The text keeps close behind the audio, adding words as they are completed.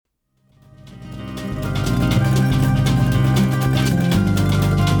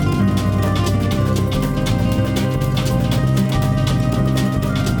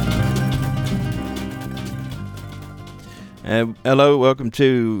Hello, welcome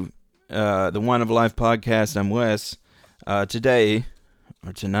to the Wine of Life podcast. I'm Wes. Today,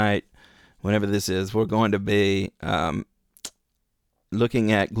 or tonight, whenever this is, we're going to be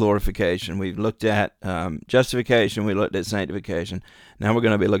looking at glorification. We've looked at justification, we looked at sanctification. Now we're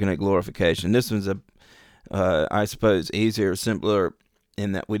going to be looking at glorification. This one's, I suppose, easier, simpler,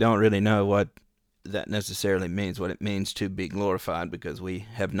 in that we don't really know what that necessarily means, what it means to be glorified, because we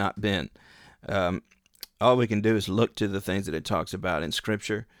have not been. All we can do is look to the things that it talks about in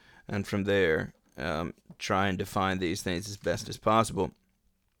Scripture, and from there, try and define these things as best as possible.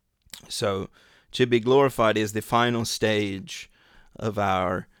 So, to be glorified is the final stage of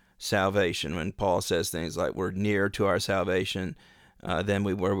our salvation. When Paul says things like we're nearer to our salvation than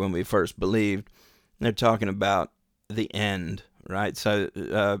we were when we first believed, they're talking about the end, right? So,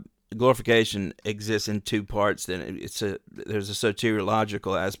 glorification exists in two parts. Then there's a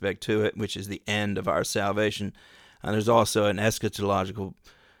soteriological aspect to it, which is the end of our salvation, and there's also an eschatological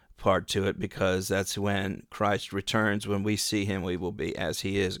part to it, because that's when Christ returns. When we see him, we will be as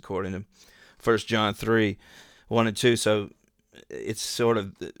he is, according to 1 John 3:1 and 2. So it's sort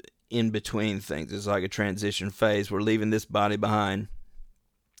of in between things. It's like a transition phase. We're leaving this body behind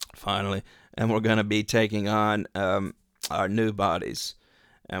finally, and we're going to be taking on our new bodies.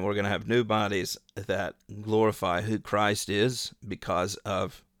 And we're going to have new bodies that glorify who Christ is because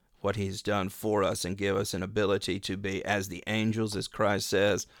of what he's done for us, and give us an ability to be as the angels, as Christ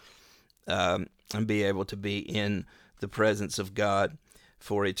says, and be able to be in the presence of God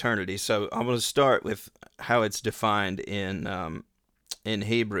for eternity. So I'm going to start with how it's defined in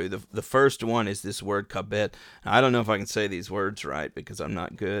Hebrew. The first one is this word kabed. I don't know if I can say these words right, because I'm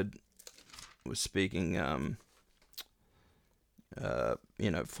not good with speaking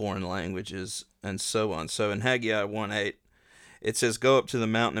foreign languages and so on. So in Haggai 1:8, it says, "Go up to the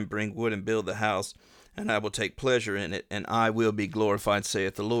mountain and bring wood and build the house, and I will take pleasure in it, and I will be glorified,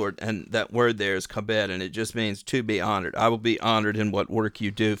 saith the Lord." And that word there is kabed, and it just means to be honored. I will be honored in what work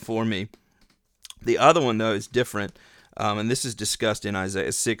you do for me. The other one, though, is different, and this is discussed in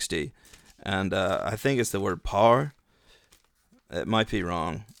Isaiah 60, and I think it's the word par. It might be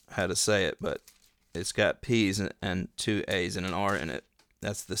wrong how to say it, but it's got P's and two A's and an R in it.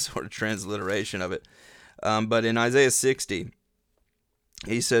 That's the sort of transliteration of it. But in Isaiah 60,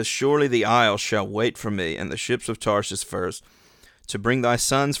 he says, "Surely the isle shall wait for me, and the ships of Tarshish first, to bring thy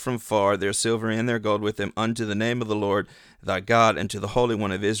sons from far, their silver and their gold with them, unto the name of the Lord thy God, and to the Holy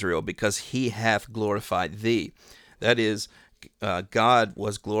One of Israel, because he hath glorified thee." That is, God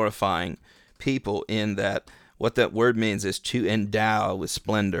was glorifying people in that. What that word means is to endow with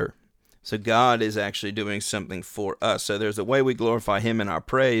splendor. So God is actually doing something for us. So there's a way we glorify him in our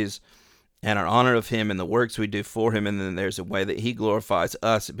praise and our honor of him and the works we do for him. And then there's a way that he glorifies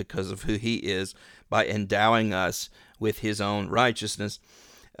us because of who he is, by endowing us with his own righteousness.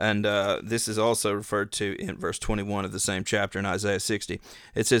 And this is also referred to in verse 21 of the same chapter in Isaiah 60.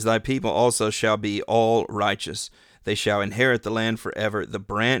 It says, "Thy people also shall be all righteous. They shall inherit the land forever, the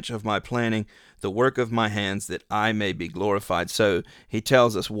branch of my planting, the work of my hands, that I may be glorified." So he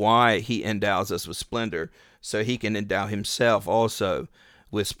tells us why he endows us with splendor, so he can endow himself also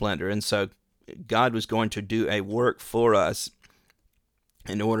with splendor. And so God was going to do a work for us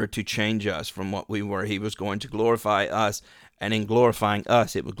in order to change us from what we were. He was going to glorify us, and in glorifying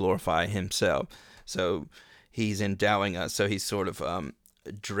us, it would glorify himself. So he's endowing us. So he's sort of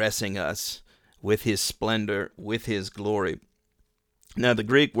dressing us with his splendor, with his glory. Now, the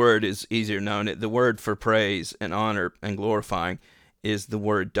Greek word is easier known. The word for praise and honor and glorifying is the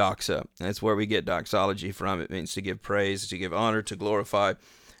word doxa. That's where we get doxology from. It means to give praise, to give honor, to glorify.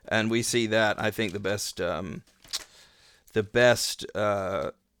 And we see that, I think, the best,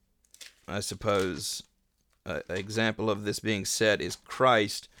 I suppose, example of this being said is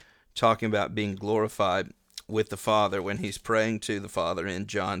Christ talking about being glorified with the Father when he's praying to the Father in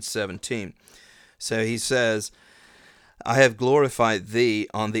John 17. So he says, "I have glorified thee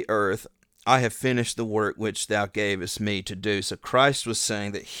on the earth. I have finished the work which thou gavest me to do." So Christ was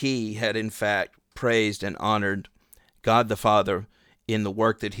saying that he had in fact praised and honored God the Father in the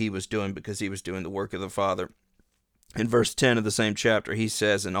work that he was doing, because he was doing the work of the Father. In verse 10 of the same chapter, he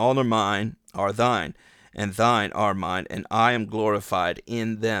says, "And all are mine are thine, and thine are mine, and I am glorified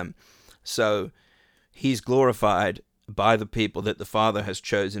in them." So he's glorified by the people that the Father has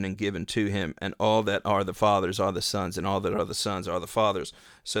chosen and given to him, and all that are the Father's are the sons, and all that are the sons are the Father's.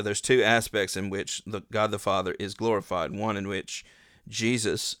 So there's two aspects in which God the Father is glorified. One in which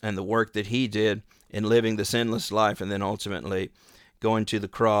Jesus and the work that he did in living the sinless life, and then ultimately going to the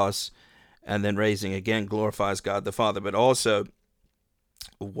cross and then raising again, glorifies God the Father. But also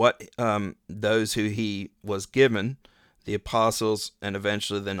what those who he was given, the apostles, and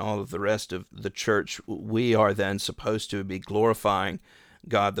eventually then all of the rest of the church, we are then supposed to be glorifying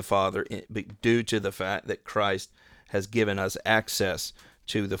God the Father due to the fact that Christ has given us access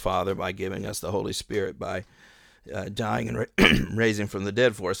to the Father by giving us the Holy Spirit, by dying and raising from the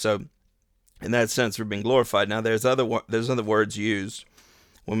dead for us. So in that sense, we're being glorified. Now, there's other words used.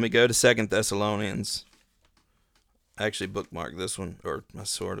 When we go to 2 Thessalonians, I actually bookmarked this one, or I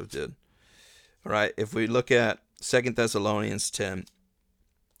sort of did. All right, if we look at 2 Thessalonians 10,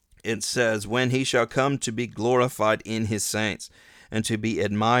 it says, "When he shall come to be glorified in his saints, and to be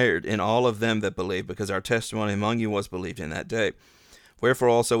admired in all of them that believe, because our testimony among you was believed in that day. Wherefore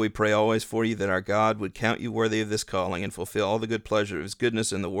also we pray always for you, that our God would count you worthy of this calling, and fulfill all the good pleasure of his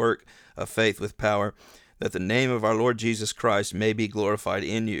goodness in the work of faith with power, that the name of our Lord Jesus Christ may be glorified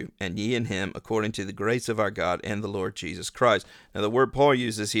in you, and ye in him, according to the grace of our God and the Lord Jesus Christ." Now the word Paul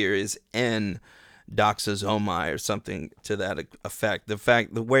uses here is en doxazomai, or something to that effect.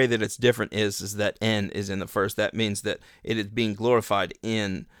 The way that it's different is that en is in the first. That means that it is being glorified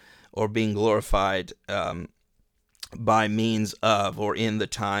in, or being glorified by means of, or in the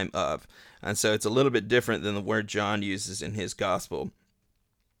time of. And so it's a little bit different than the word John uses in his gospel.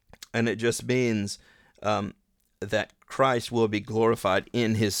 And it just means that Christ will be glorified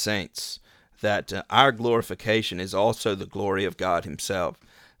in his saints, that our glorification is also the glory of God himself.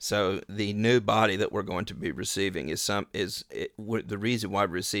 So the new body that we're going to be receiving the reason why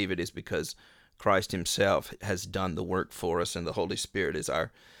we receive it is because Christ himself has done the work for us, and the Holy Spirit is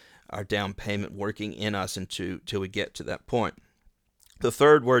our down payment working in us until we get to that point. The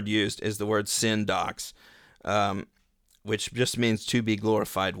third word used is the word syndox, which just means to be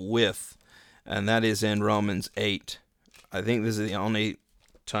glorified with, and that is in Romans 8. I think this is the only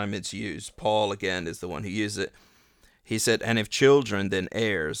time it's used. Paul, again, is the one who used it. He said, "And if children, then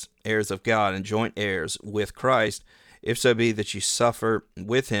heirs, heirs of God, and joint heirs with Christ, if so be that you suffer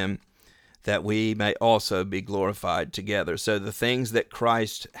with him, that we may also be glorified together." So the things that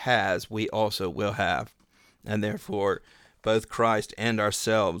Christ has, we also will have. And therefore, both Christ and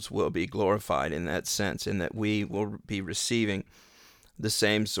ourselves will be glorified in that sense, in that we will be receiving the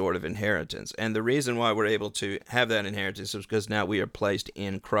same sort of inheritance. And the reason why we're able to have that inheritance is because now we are placed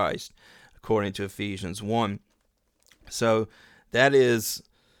in Christ, according to Ephesians 1. So that is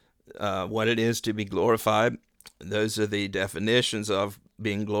what it is to be glorified. Those are the definitions of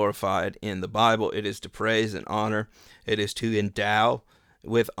being glorified in the Bible. It is to praise and honor. It is to endow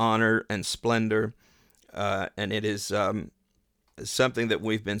with honor and splendor. And it is something that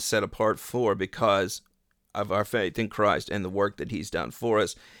we've been set apart for because of our faith in Christ and the work that he's done for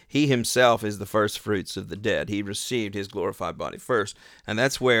us. He himself is the first fruits of the dead. He received his glorified body first. And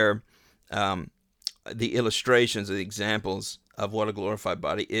that's where the illustrations, the examples of what a glorified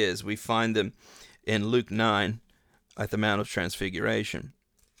body is, we find them in Luke 9 at the Mount of Transfiguration.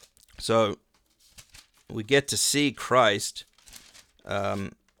 So we get to see Christ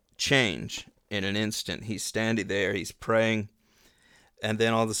change in an instant. He's standing there, he's praying, and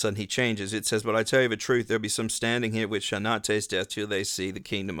then all of a sudden he changes. It says, "But I tell you the truth, there be some standing here which shall not taste death till they see the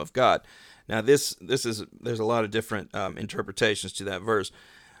kingdom of God." Now there's a lot of different interpretations to that verse,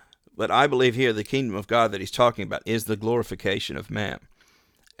 but I believe here the kingdom of God that he's talking about is the glorification of man.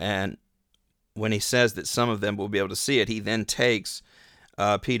 And when he says that some of them will be able to see it, he then takes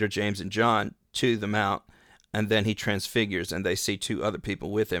Peter, James, and John to the mount, and then he transfigures, and they see two other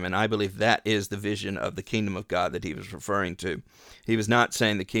people with him. And I believe that is the vision of the kingdom of God that he was referring to. He was not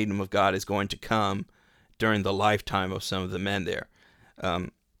saying the kingdom of God is going to come during the lifetime of some of the men there.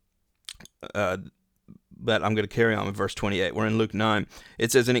 But I'm going to carry on with verse 28. We're in Luke 9.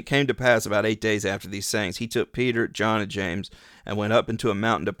 It says, "And it came to pass about 8 days after these sayings, he took Peter, John, and James, and went up into a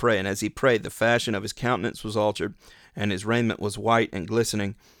mountain to pray. And as he prayed, the fashion of his countenance was altered, and his raiment was white and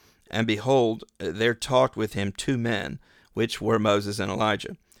glistening. And behold, there talked with him 2 men, which were Moses and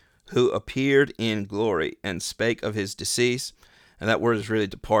Elijah, who appeared in glory, and spake of his decease," and that word is really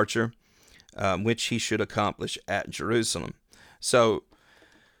departure, "which he should accomplish at Jerusalem." So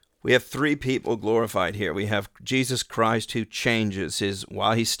we have 3 people glorified here. We have Jesus Christ, who changes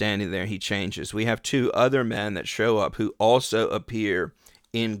while he's standing there, he changes. We have 2 other men that show up who also appear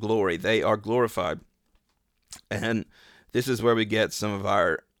in glory. They are glorified. And this is where we get some of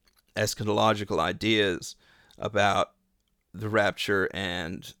our eschatological ideas about the rapture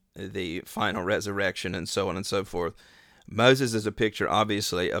and the final resurrection and so on and so forth. Moses is a picture,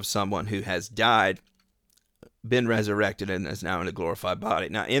 obviously, of someone who has died, been resurrected, and is now in a glorified body.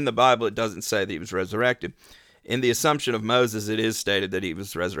 Now, in the Bible, it doesn't say that he was resurrected. In the assumption of Moses, it is stated that he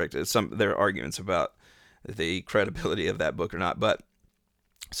was resurrected. There are arguments about the credibility of that book or not, but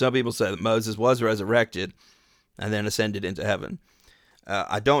some people say that Moses was resurrected, and then ascended into heaven.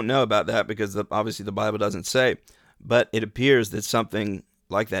 I don't know about that because obviously the Bible doesn't say, but it appears that something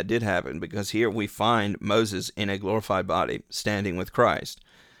like that did happen, because here we find Moses in a glorified body standing with Christ.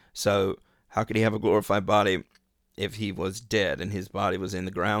 So how could he have a glorified body if he was dead and his body was in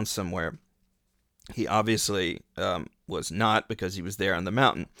the ground somewhere? He obviously was not, because he was there on the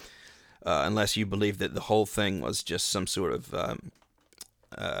mountain, unless you believe that the whole thing was just some sort of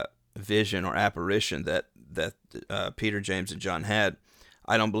vision or apparition that Peter, James, and John had.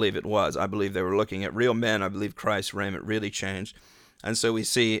 I don't believe it was. I believe they were looking at real men. I believe Christ's raiment really changed. And so we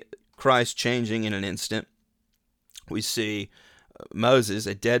see Christ changing in an instant. We see Moses,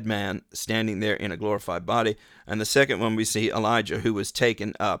 a dead man, standing there in a glorified body. And the second one, we see Elijah, who was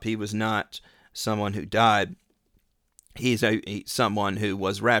taken up. He was not someone who died. He's someone who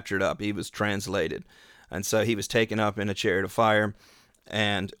was raptured up. He was translated. And so he was taken up in a chariot of fire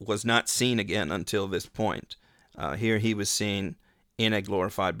and was not seen again until this point. Here he was seen in a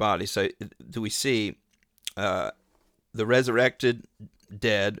glorified body. So do we see the resurrected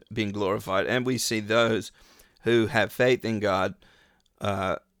dead being glorified, and we see those who have faith in God,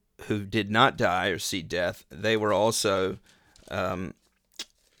 who did not die or see death, they were also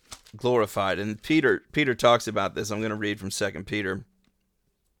glorified. And Peter talks about this. I'm going to read from 2 Peter.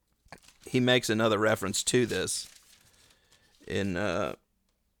 He makes another reference to this in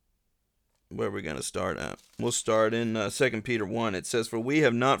where we're going to start at. We'll start in 2 Peter 1. It says, "For we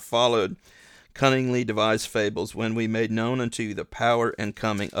have not followed cunningly devised fables when we made known unto you the power and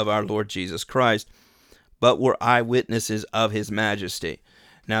coming of our Lord Jesus Christ, but were eyewitnesses of his majesty."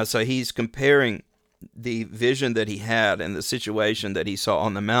 Now, so he's comparing the vision that he had and the situation that he saw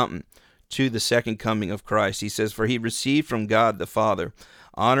on the mountain to the second coming of Christ. He says, "For he received from God the Father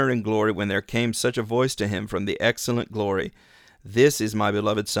honor and glory when there came such a voice to him from the excellent glory, This is my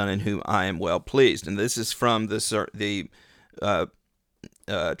beloved Son in whom I am well pleased." And this is from the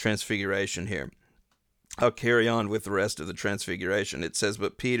Transfiguration here. I'll carry on with the rest of the Transfiguration. It says,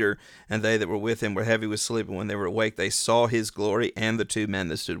 "But Peter and they that were with him were heavy with sleep, and when they were awake they saw his glory and the two men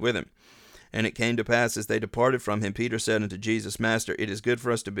that stood with him. And it came to pass, as they departed from him, Peter said unto Jesus, Master, it is good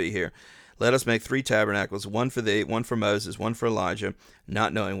for us to be here. Let us make 3 tabernacles, one for thee, one for Moses, one for Elijah,"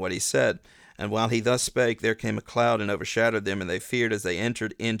 not knowing what he said. And while he thus spake, there came a cloud and overshadowed them, and they feared as they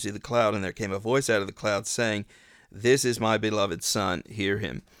entered into the cloud. And there came a voice out of the cloud, saying, "This is my beloved Son, hear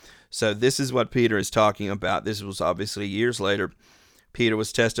him." So this is what Peter is talking about. This was obviously years later. Peter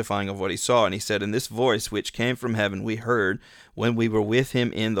was testifying of what he saw, and he said, "And this voice which came from heaven we heard when we were with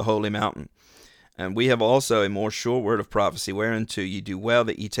him in the holy mountain. And we have also a more sure word of prophecy, whereunto ye do well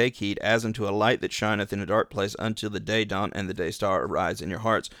that ye take heed, as unto a light that shineth in a dark place, until the day dawn and the day star arise in your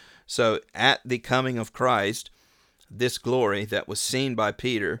hearts." So at the coming of Christ, this glory that was seen by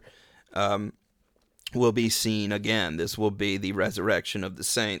Peter will be seen again. This will be the resurrection of the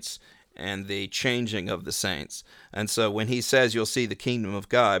saints and the changing of the saints. And so when he says you'll see the kingdom of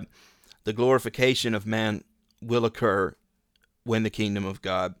God, the glorification of man will occur when the kingdom of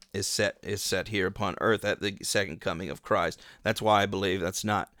God is set here upon earth at the second coming of Christ. That's why I believe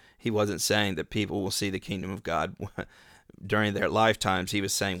he wasn't saying that people will see the kingdom of God during their lifetimes. He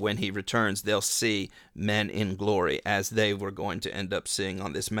was saying when he returns, they'll see men in glory, as they were going to end up seeing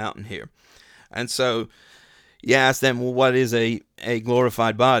on this mountain here. And so you ask them, well, what is a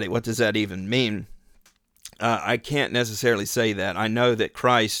glorified body? What does that even mean? I can't necessarily say that. I know that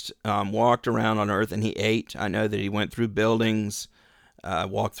Christ walked around on earth and he ate. I know that he went through buildings,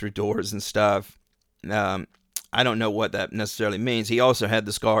 walked through doors and stuff. I don't know what that necessarily means. He also had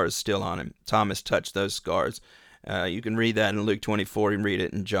the scars still on him. Thomas touched those scars. You can read that in Luke 24. You can read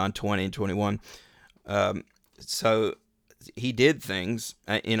it in John 20 and 21. So he did things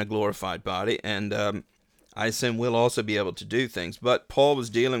in a glorified body, and I assume we'll also be able to do things. But Paul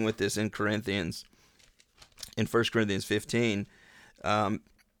was dealing with this in Corinthians. In 1 Corinthians 15,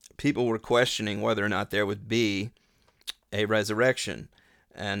 people were questioning whether or not there would be a resurrection.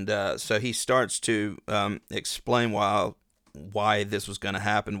 And so he starts to explain why this was going to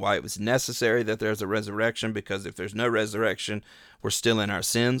happen, why it was necessary that there's a resurrection, because if there's no resurrection, we're still in our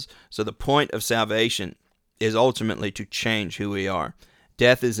sins. So the point of salvation is ultimately to change who we are.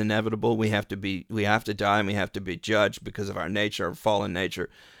 Death is inevitable. We have to die, and we have to be judged because of our nature, our fallen nature.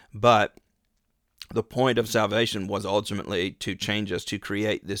 But the point of salvation was ultimately to change us, to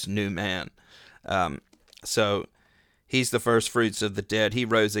create this new man. So he's the first fruits of the dead. He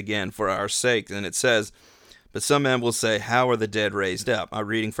rose again for our sake. And it says, "But some men will say, how are the dead raised up?" I'm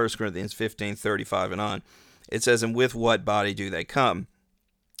reading 1 Corinthians 15:35 and on. It says, "And with what body do they come?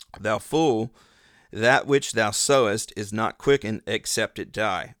 Thou fool, That which thou sowest is not quickened except it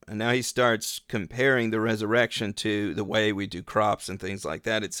die. And now he starts comparing the resurrection to the way we do crops and things like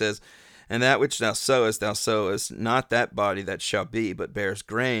that. It says, and that which thou sowest not that body that shall be, but bears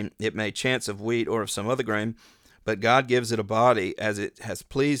grain. It may chance of wheat or of some other grain, but God gives it a body as it has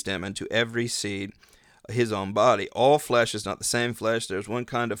pleased him, and to every seed his own body. All flesh is not the same flesh. There's one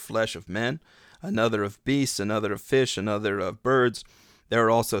kind of flesh of men, another of beasts, another of fish, another of birds. There are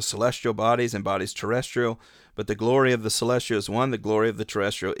also celestial bodies and bodies terrestrial, but the glory of the celestial is one, the glory of the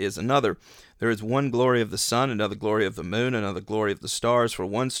terrestrial is another. There is one glory of the sun, another glory of the moon, another glory of the stars, for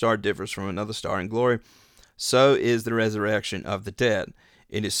one star differs from another star in glory. So is the resurrection of the dead.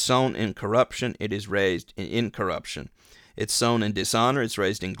 It is sown in corruption, it is raised in incorruption. It's sown in dishonor, it's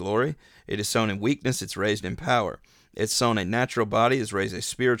raised in glory. It is sown in weakness, it's raised in power. It's sown a natural body, it's raised a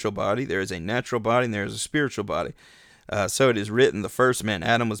spiritual body. There is a natural body and there is a spiritual body. So it is written, the first man,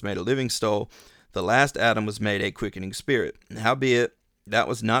 Adam, was made a living soul. The last Adam was made a quickening spirit. Howbeit, that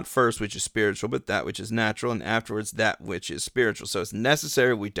was not first which is spiritual, but that which is natural, and afterwards that which is spiritual. So it's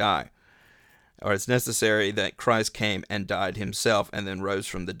necessary we die. Or it's necessary that Christ came and died himself and then rose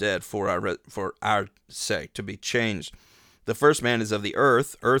from the dead for our sake, to be changed. The first man is of the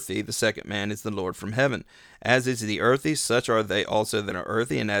earth, earthy. The second man is the Lord from heaven. As is the earthy, such are they also that are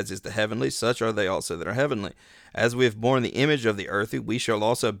earthy, and as is the heavenly, such are they also that are heavenly. As we have borne the image of the earthy, we shall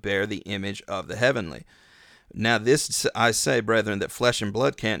also bear the image of the heavenly. Now this I say, brethren, that flesh and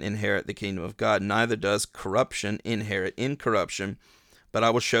blood can't inherit the kingdom of God, neither does corruption inherit incorruption. But I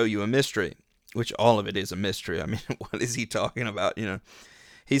will show you a mystery, which all of it is a mystery. I mean, what is he talking about?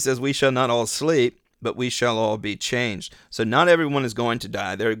 He says, we shall not all sleep, but we shall all be changed. So not everyone is going to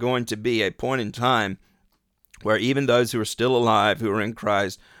die. There are going to be a point in time where even those who are still alive, who are in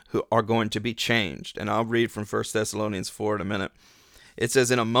Christ, who are going to be changed. And I'll read from 1 Thessalonians 4 in a minute. It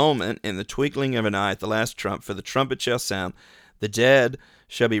says, in a moment, in the twinkling of an eye at the last trump, for the trumpet shall sound, the dead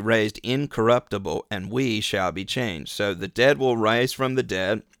shall be raised incorruptible, and we shall be changed. So the dead will rise from the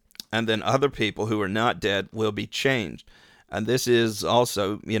dead, and then other people who are not dead will be changed. And this is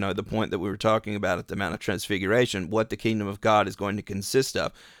also, the point that we were talking about at the Mount of Transfiguration, what the kingdom of God is going to consist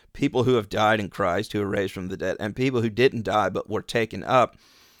of. People who have died in Christ, who are raised from the dead, and people who didn't die but were taken up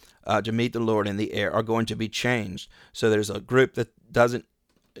to meet the Lord in the air are going to be changed. So there's a group that doesn't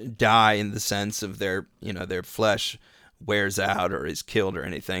die in the sense of their flesh wears out or is killed or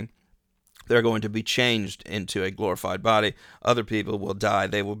anything. They're going to be changed into a glorified body. Other people will die.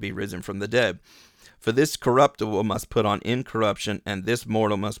 They will be risen from the dead. For this corruptible must put on incorruption, and this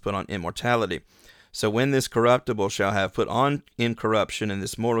mortal must put on immortality. So when this corruptible shall have put on incorruption, and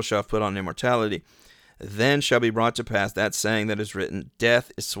this mortal shall have put on immortality, then shall be brought to pass that saying that is written,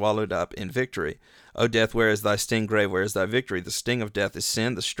 death is swallowed up in victory. O death, where is thy sting? Grave, where is thy victory? The sting of death is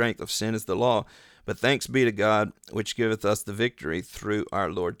sin, the strength of sin is the law. But thanks be to God, which giveth us the victory through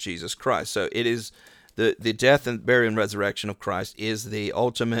our Lord Jesus Christ. So it is the death and burial and resurrection of Christ is the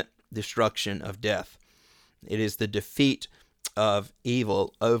ultimate destruction of death. It is the defeat of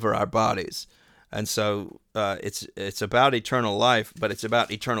evil over our bodies. And so it's about eternal life, but it's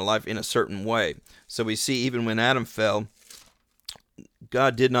about eternal life in a certain way. So we see even when Adam fell,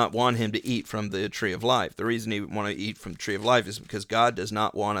 God did not want him to eat from the tree of life. The reason he wanted to eat from the tree of life is because God does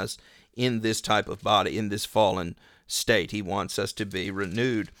not want us in this type of body, in this fallen state. He wants us to be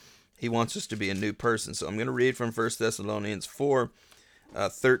renewed. He wants us to be a new person. So I'm going to read from 1 Thessalonians 4,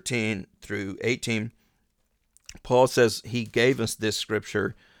 13 through 18. Paul says he gave us this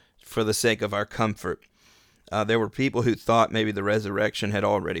scripture for the sake of our comfort. There were people who thought maybe the resurrection had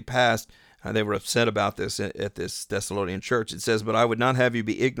already passed. They were upset about this at this Thessalonian church. It says, but I would not have you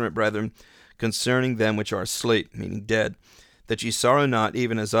be ignorant, brethren, concerning them which are asleep, meaning dead, that ye sorrow not,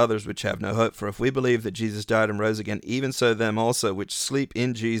 even as others which have no hope. For if we believe that Jesus died and rose again, even so them also which sleep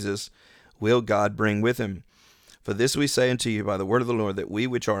in Jesus will God bring with him. For this we say unto you by the word of the Lord, that we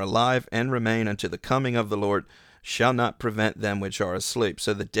which are alive and remain unto the coming of the Lord shall not prevent them which are asleep.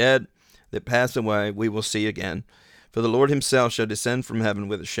 So the dead that pass away we will see again. For the Lord himself shall descend from heaven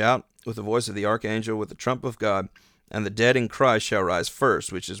with a shout, with the voice of the archangel, with the trump of God, and the dead in Christ shall rise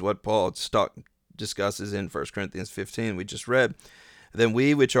first, which is what Paul discusses in 1 Corinthians 15 we just read. Then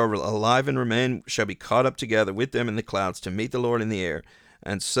we which are alive and remain shall be caught up together with them in the clouds to meet the Lord in the air,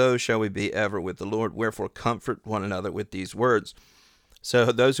 and so shall we be ever with the Lord. Wherefore comfort one another with these words. So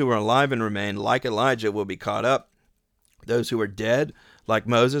those who are alive and remain, like Elijah, will be caught up. Those who are dead, like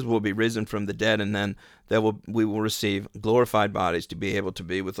Moses, will be risen from the dead, and then we will receive glorified bodies to be able to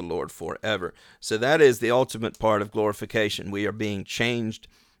be with the Lord forever. So that is the ultimate part of glorification. We are being changed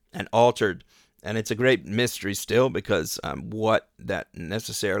and altered And it's a great mystery still, because what that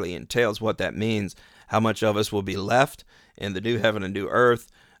necessarily entails, what that means, how much of us will be left in the new heaven and new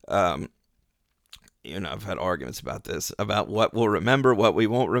earth. I've had arguments about this, about what we'll remember, what we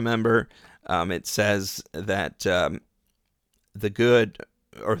won't remember. It says that the good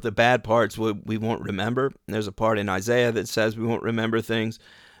or the bad parts we won't remember. There's a part in Isaiah that says we won't remember things.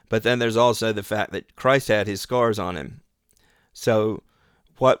 But then there's also the fact that Christ had his scars on him. So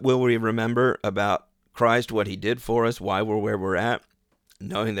what will we remember about Christ, what he did for us, why we're where we're at,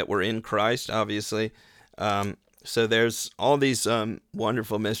 knowing that we're in Christ, obviously. So there's all these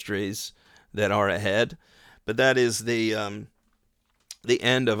wonderful mysteries that are ahead. But that is the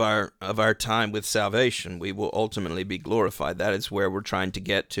end of our time with salvation. We will ultimately be glorified. That is where we're trying to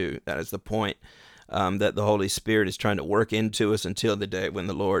get to. That is the point that the Holy Spirit is trying to work into us until the day when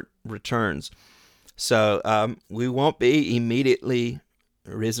the Lord returns. So we won't be immediately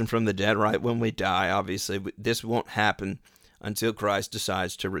risen from the dead right when we die. Obviously, this won't happen until Christ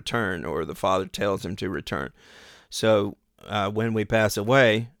decides to return, or the Father tells him to return. So when we pass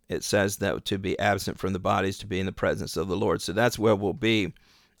away, it says that to be absent from the bodies, to be in the presence of the Lord. So that's where we'll be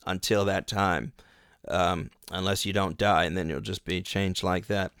until that time, unless you don't die, and then you'll just be changed like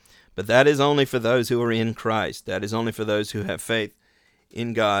that. But that is only for those who are in Christ. That is only for those who have faith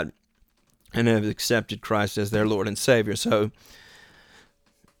in God and have accepted Christ as their Lord and Savior. So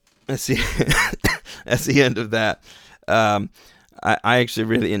that's the end of that. I actually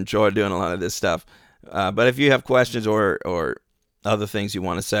really enjoy doing a lot of this stuff. But if you have questions or other things you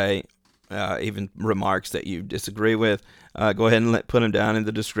want to say, even remarks that you disagree with, go ahead and put them down in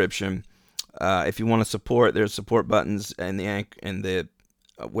the description. If you want to support, there's support buttons in the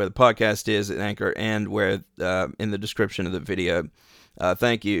where the podcast is at Anchor, and where in the description of the video.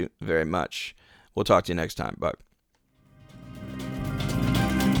 Thank you very much. We'll talk to you next time. Bye.